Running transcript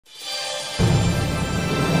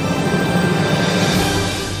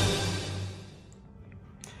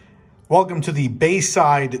Welcome to the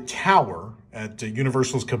Bayside Tower at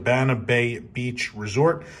Universal's Cabana Bay Beach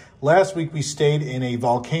Resort. Last week we stayed in a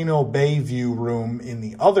Volcano Bay view room in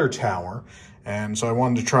the other tower, and so I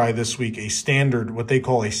wanted to try this week a standard, what they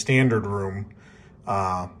call a standard room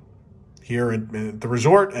here at the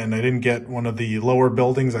resort, and I didn't get one of the lower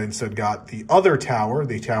buildings. I instead got the other tower,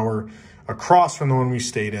 the tower across from the one we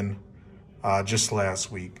stayed in just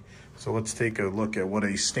last week. So let's take a look at what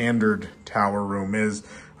a standard tower room is.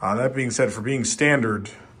 That being said, for being standard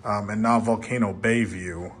and not Volcano Bay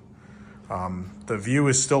view, the view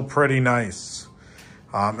is still pretty nice.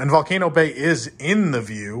 And Volcano Bay is in the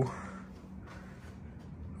view.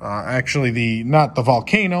 Actually, not the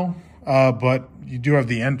volcano, but you do have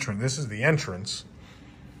the entrance. This is the entrance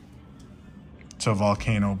to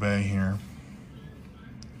Volcano Bay here.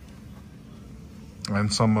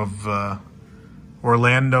 And some of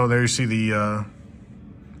Orlando, there you see the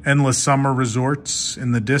endless summer resorts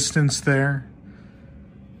in the distance there.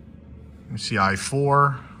 You see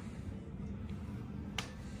I-4.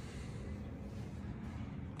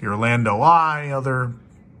 The Orlando Eye, other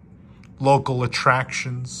local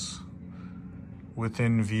attractions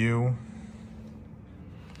within view.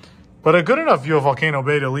 But a good enough view of Volcano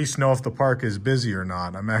Bay to at least know if the park is busy or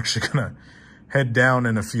not. I'm actually gonna head down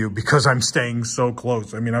in a few because I'm staying so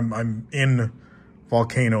close. I mean, I'm in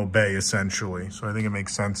Volcano Bay essentially, so I think it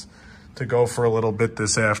makes sense to go for a little bit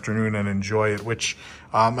this afternoon and enjoy it, which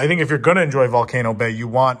I think if you're going to enjoy Volcano Bay, you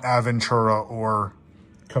want Aventura or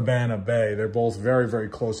Cabana Bay. They're both very, very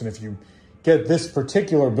close, and if you get this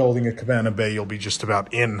particular building at Cabana Bay, you'll be just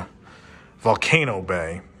about in Volcano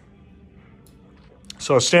Bay.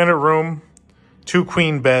 So a standard room, 2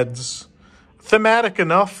 queen beds, thematic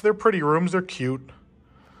enough. They're pretty rooms, they're cute.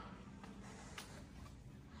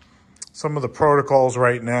 Some of the protocols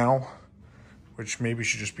right now, which maybe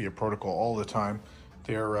should just be a protocol all the time,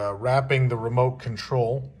 they're wrapping the remote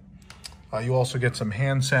control. You also get some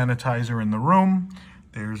hand sanitizer in the room.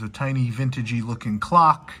 There's a tiny vintagey looking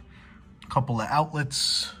clock, a couple of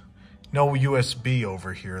outlets. No USB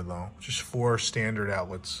over here though, just 4 standard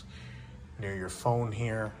outlets near your phone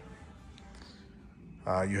here.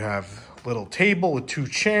 You have a little table with 2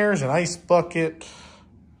 chairs, an ice bucket.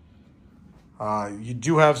 You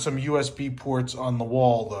do have some USB ports on the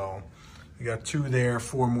wall, though. You got 2 there,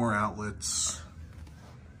 4 more outlets.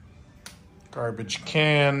 Garbage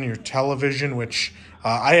can, your television, which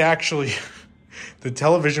the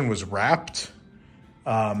television was wrapped.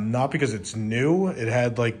 Not because it's new. It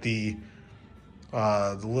had like the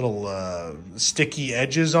little sticky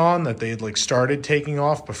edges on that they had like started taking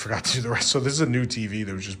off, but forgot to do the rest. So this is a new TV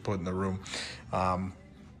that was just put in the room.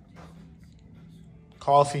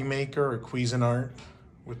 Coffee maker, a Cuisinart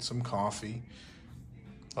with some coffee,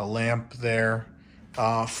 a lamp there,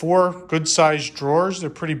 4 good-sized drawers. They're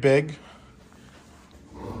pretty big,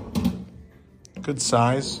 good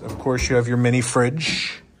size. Of course, you have your mini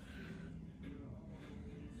fridge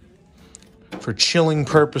for chilling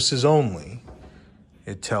purposes only.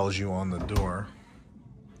 It tells you on the door.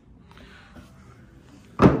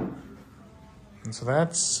 And so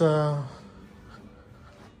that's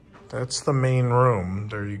the main room.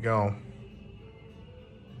 There you go.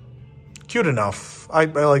 Cute enough. I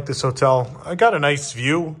like this hotel. I got a nice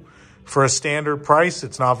view for a standard price.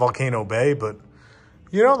 It's not Volcano Bay, but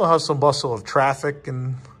you know, the hustle and bustle of traffic,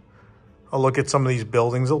 and I'll look at some of these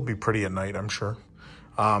buildings. It'll be pretty at night, I'm sure.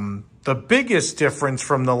 The biggest difference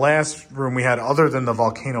from the last room we had, other than the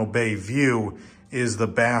Volcano Bay view, is the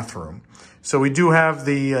bathroom. So we do have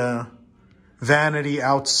the vanity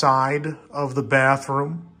outside of the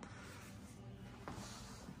bathroom.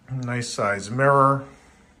 Nice size mirror,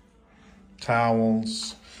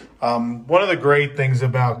 towels. One of the great things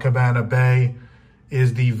about Cabana Bay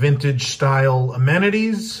is the vintage style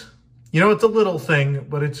amenities. You know, it's a little thing,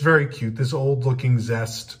 but it's very cute. This old looking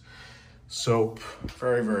Zest soap,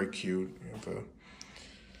 very, very cute. You have a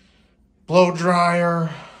blow dryer,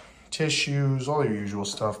 tissues, all your usual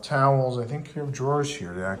stuff, towels. I think you have drawers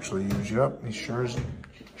here to actually use. Yep, you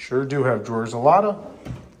sure do have drawers. A lot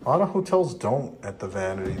of hotels don't at the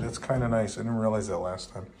vanity. That's kind of nice. I didn't realize that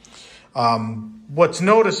last time. What's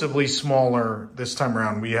noticeably smaller this time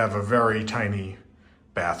around, we have a very tiny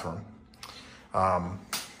bathroom.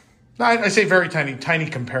 I say very tiny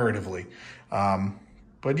comparatively.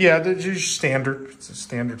 But yeah, they're just standard. It's a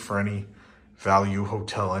standard for any value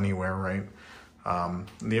hotel anywhere, right?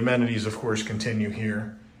 The amenities, of course, continue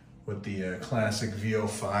here with the classic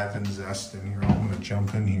VO5 and Zest in here. I'm going to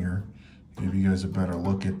jump in here. Give you guys a better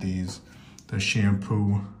look at these. The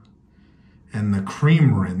shampoo and the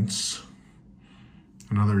cream rinse.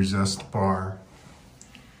 Another Zest bar.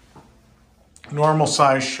 Normal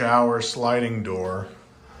size shower, sliding door.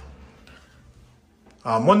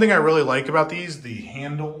 One thing I really like about these, the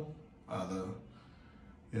handle,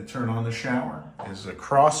 you turn on the shower, is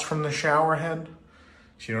across from the shower head.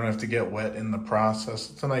 So you don't have to get wet in the process.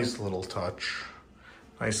 It's a nice little touch.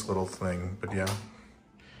 Nice little thing, but yeah.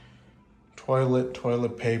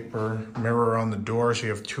 Toilet paper, mirror on the door, so you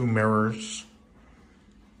have 2 mirrors.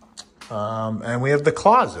 And we have the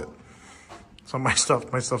closet. So my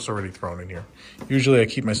stuff's already thrown in here. Usually I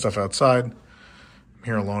keep my stuff outside. I'm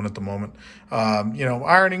here alone at the moment. You know,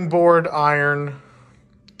 ironing board, iron,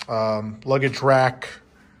 luggage rack,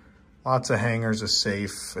 lots of hangers, a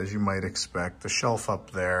safe, as you might expect. The shelf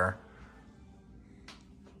up there.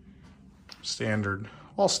 Standard,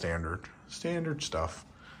 all standard stuff.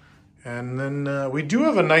 And then we do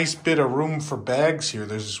have a nice bit of room for bags here.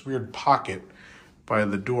 There's this weird pocket by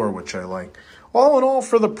the door, which I like. All in all,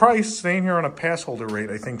 for the price, staying here on a pass holder rate,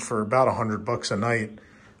 I think for about $100 a night,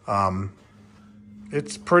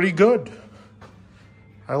 it's pretty good.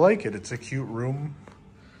 I like it. It's a cute room,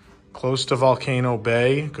 close to Volcano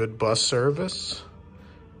Bay, good bus service.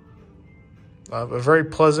 A very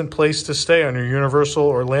pleasant place to stay on your Universal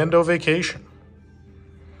Orlando vacation.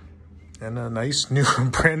 And a nice new,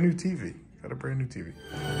 brand new TV. Got a brand new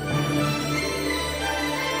TV.